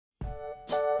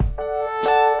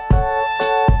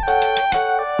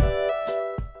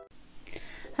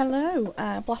Hello,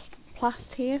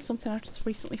 Blast here, something I just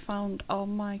recently found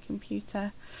on my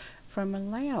computer from a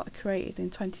layout I created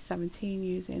in 2017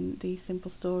 using the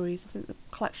Simple Stories. I think the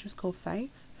collection was called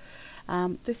Faith.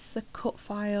 This is a cut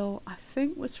file, I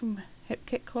think was from Hip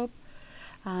Kit Club.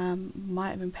 Might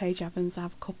have been Paige Evans. I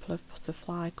have a couple of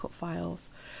butterfly cut files.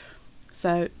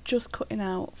 So just cutting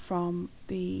out from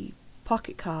the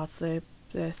pocket cards, the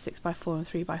 6x4 and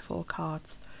 3x4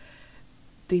 cards,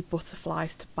 the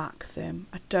butterflies to back them.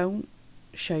 I don't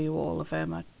show you all of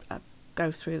them. I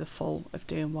go through the full of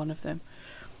doing one of them.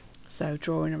 So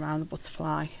drawing around the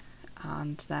butterfly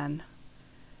and then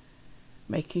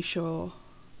making sure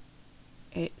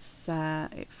it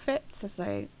fits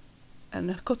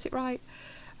and I cut it right,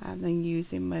 and then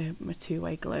using my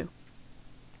two-way glue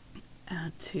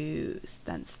to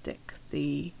then stick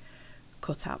the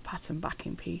cut-out pattern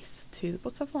backing piece to the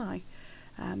butterfly.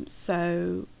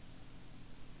 So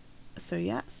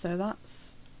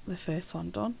that's the first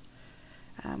one done.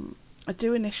 I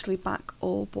do initially back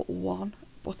all but one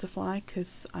butterfly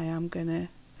because I am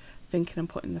thinking and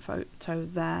putting the photo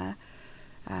there.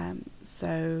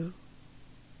 So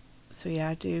yeah,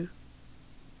 I do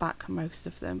back most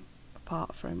of them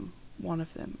apart from one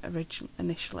of them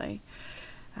initially.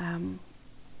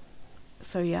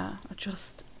 So yeah,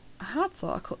 I had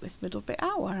thought I cut this middle bit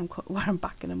out where I'm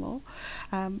backing them all.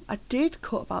 I did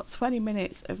cut about 20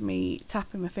 minutes of me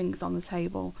tapping my fingers on the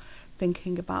table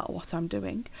thinking about what I'm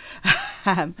doing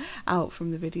out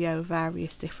from the video,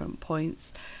 various different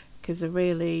points, because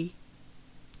I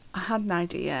had an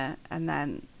idea, and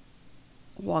then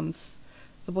once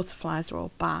the butterflies are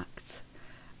all backed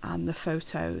and the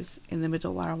photos in the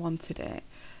middle where I wanted it,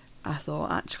 I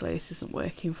thought actually this isn't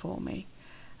working for me.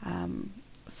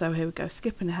 So here we go,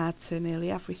 skipping ahead to nearly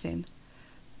everything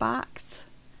backed.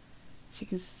 As you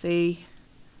can see,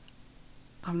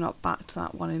 I've not backed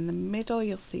that one in the middle.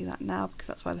 You'll see that now because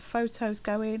that's where the photo's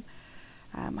going.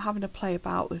 Having to play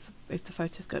about with if the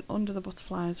photo's going under the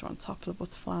butterflies or on top of the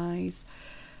butterflies.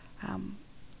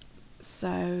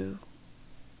 So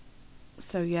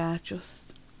yeah,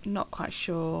 just not quite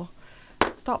sure.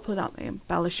 Start pulling out the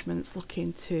embellishments,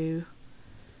 looking to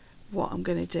what I'm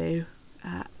going to do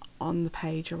on the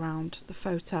page around the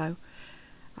photo,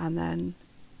 and then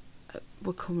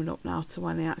we're coming up now to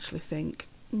when I actually think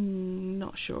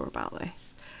not sure about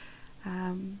this.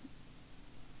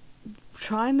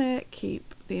 Trying to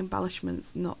keep the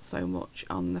embellishments not so much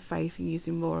on the face and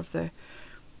using more of the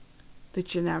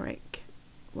generic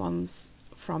ones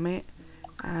from it.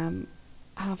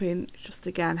 Having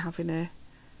a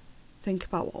think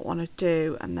about what I want to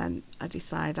do, and then I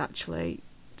decide actually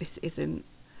this isn't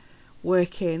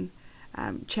working.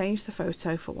 Change the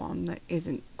photo for one that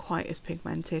isn't quite as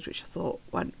pigmented, which I thought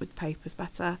went with the papers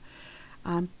better,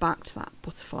 and backed that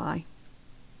butterfly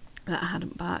that I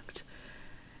hadn't backed.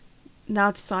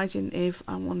 Now deciding if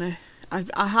I want to,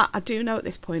 I do know at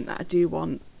this point that I do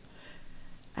want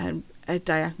a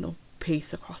diagonal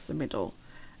piece across the middle,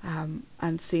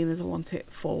 and seeing as I want it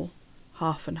full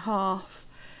half and half,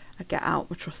 I get out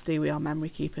my trusty We Are Memory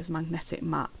Keepers magnetic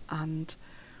mat and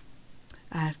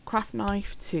a craft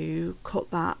knife to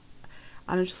cut that,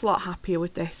 and I'm just a lot happier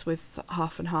with this, with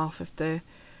half and half of the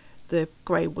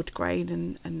grey wood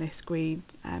grain and this green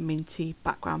minty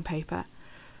background paper.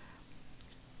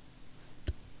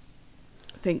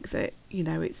 I think that, you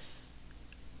know, it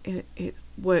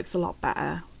works a lot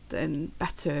better than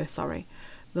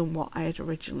what I had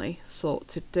originally thought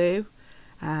to do.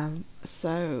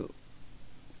 So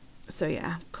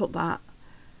yeah, cut that,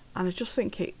 and I just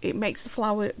think it makes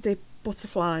the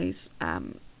butterflies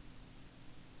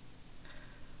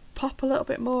pop a little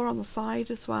bit more on the side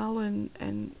as well,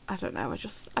 and I don't know, I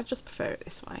just prefer it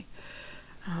this way.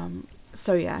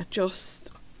 So yeah, just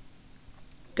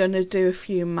gonna do a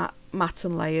few matte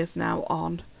and layers now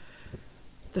on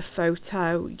the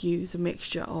photo. Use a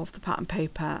mixture of the pattern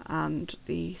paper and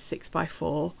the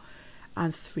 6x4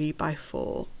 and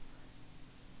 3x4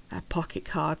 pocket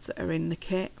cards that are in the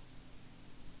kit.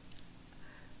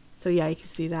 So yeah, you can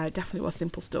see there, it definitely was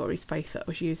Simple Stories Faith that I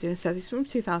was using. So this is from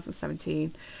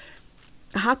 2017.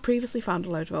 I had previously found a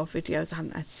load of old videos I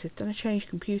hadn't edited, then I changed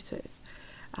computers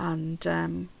and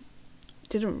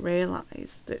didn't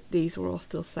realise that these were all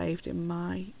still saved in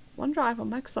my OneDrive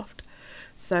on Microsoft.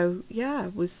 So yeah, I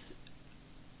was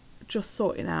just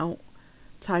sorting out,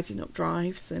 tidying up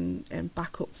drives and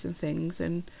backups and things,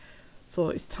 and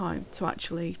thought it's time to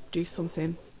actually do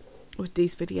something with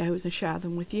these videos and share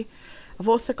them with you. I've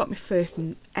also got my first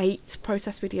 8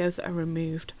 process videos that are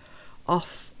removed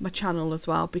off my channel as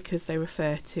well, because they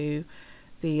refer to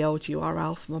the old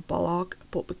URL from my blog,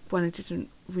 but when I didn't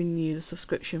renew the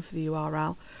subscription for the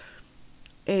URL,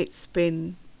 it's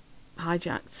been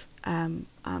hijacked, and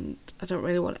I don't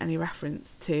really want any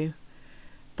reference to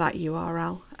that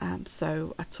URL,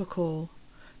 so I took all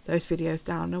those videos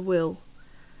down. I will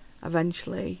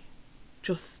eventually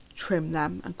just trim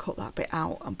them and cut that bit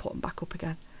out and put them back up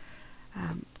again,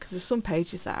 because there's some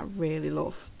pages that I really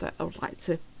love that I would like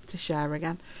to share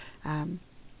again.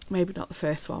 Maybe not the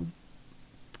first one,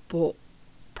 but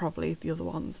probably the other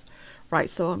ones. Right,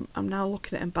 so I'm now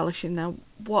looking at embellishing. Now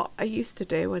what I used to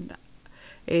do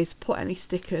is put any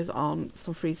stickers on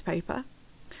some freeze paper,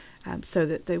 so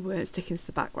that they weren't sticking to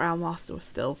the background whilst I was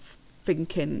still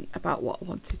thinking about what I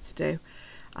wanted to do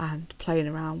and playing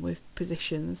around with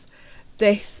positions.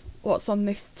 What's on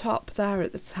this top there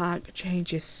at the tag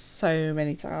changes so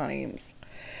many times.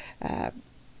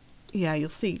 Yeah, you'll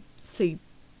see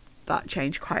that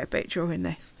change quite a bit during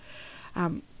this.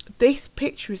 This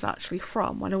picture is actually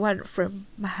from when I went from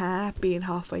my hair being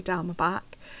halfway down my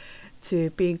back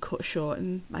to being cut short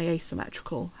and my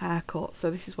asymmetrical haircut. So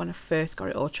this is when I first got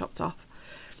it all chopped off,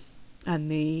 and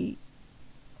the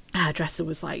hairdresser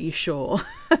was like, "You sure?"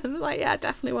 And I was like, "Yeah, I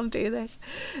definitely want to do this."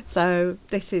 So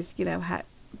this is, you know,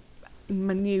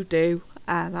 my new do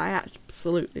that I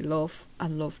absolutely love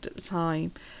and loved at the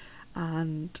time,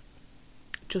 and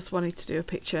just wanted to do a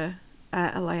picture,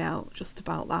 a layout just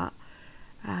about that.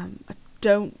 I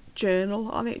don't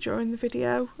journal on it during the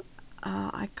video.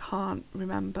 I can't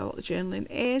remember what the journaling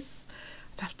is.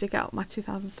 I'd have to dig out my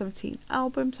 2017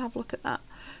 album to have a look at that.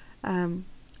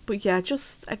 But yeah,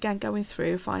 just again going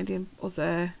through, finding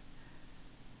other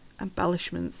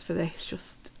embellishments for this,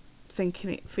 just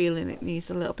feeling it needs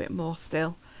a little bit more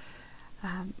still.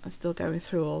 I'm still going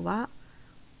through all that.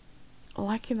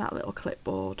 Liking that little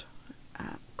clipboard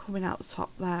coming out the top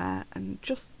there, and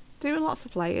just doing lots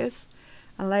of layers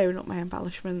and layering up my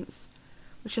embellishments,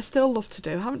 which I still love to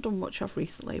do. I haven't done much of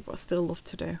recently, but I still love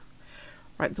to do.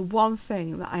 Right, the one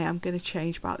thing that I am going to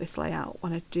change about this layout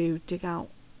when I do dig out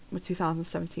my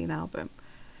 2017 album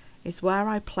is where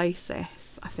I place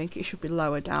this. I think it should be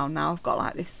lower down. Now I've got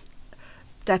like this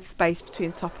dead space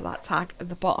between the top of that tag and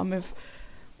the bottom of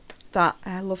that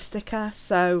love sticker.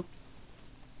 So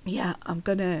yeah, I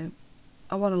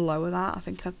want to lower that. I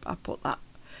think I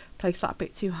place that a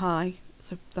bit too high.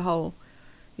 So the whole,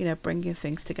 you know, bringing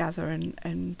things together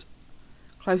and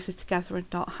closer together and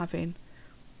not having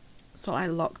sort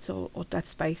of locked or dead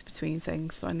space between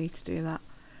things. So I need to do that.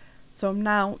 So I'm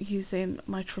now using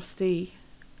my trusty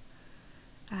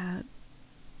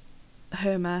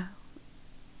Herma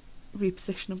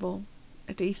repositionable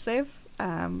adhesive,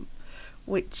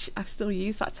 which I still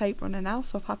use that tape runner now,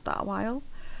 so I've had that a while,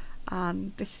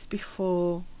 and this is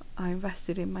before I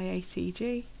invested in my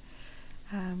ATG.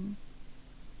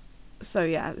 So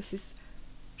yeah, this is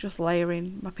just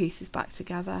layering my pieces back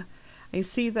together. And you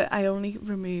see that I only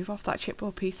remove off that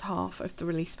chipboard piece half of the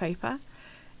release paper.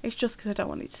 It's just because I don't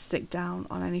want it to stick down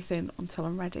on anything until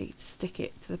I'm ready to stick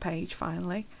it to the page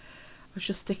finally. I was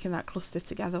just sticking that cluster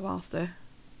together whilst I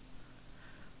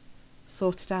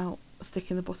sorted out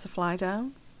sticking the butterfly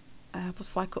down,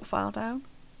 butterfly cut file down.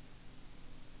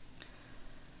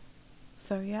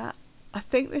 So yeah, I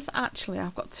think this actually,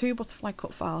 I've got 2 butterfly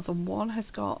cut files and one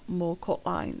has got more cut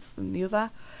lines than the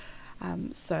other.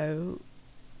 So,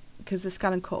 because the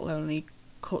scan and cut only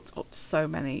cuts up to so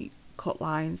many cut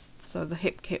lines, so the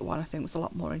hip kit one I think was a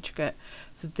lot more intricate,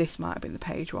 so this might have been the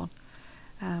page one.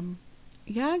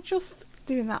 Yeah, just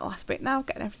doing that last bit now,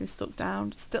 getting everything stuck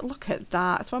down. Still, look at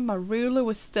that, it's when my ruler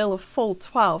was still a full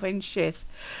 12 inches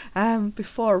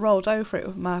before I rolled over it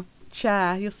with my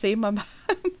chair. You'll see my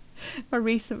my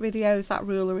recent videos, that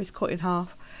ruler is cut in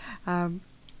half,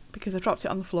 because I dropped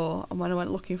it on the floor, and when I went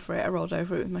looking for it I rolled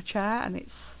over it with my chair and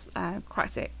it's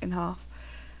cracked it in half,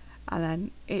 and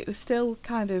then it was still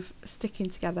kind of sticking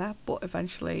together but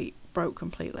eventually broke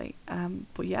completely.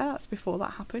 But yeah, that's before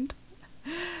that happened.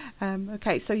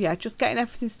 Okay, so yeah, just getting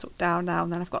everything stuck down now,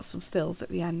 and then I've got some stills at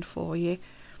the end for you.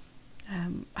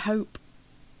 Hope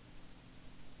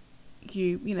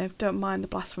you know, don't mind the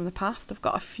blast from the past. I've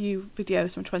got a few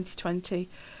videos from 2020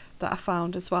 that I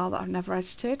found as well that I've never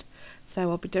edited, so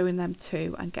I'll be doing them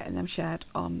too and getting them shared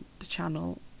on the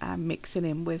channel, mixing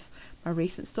in with my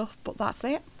recent stuff. But that's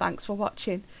it. Thanks for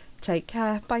watching. Take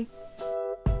care. Bye.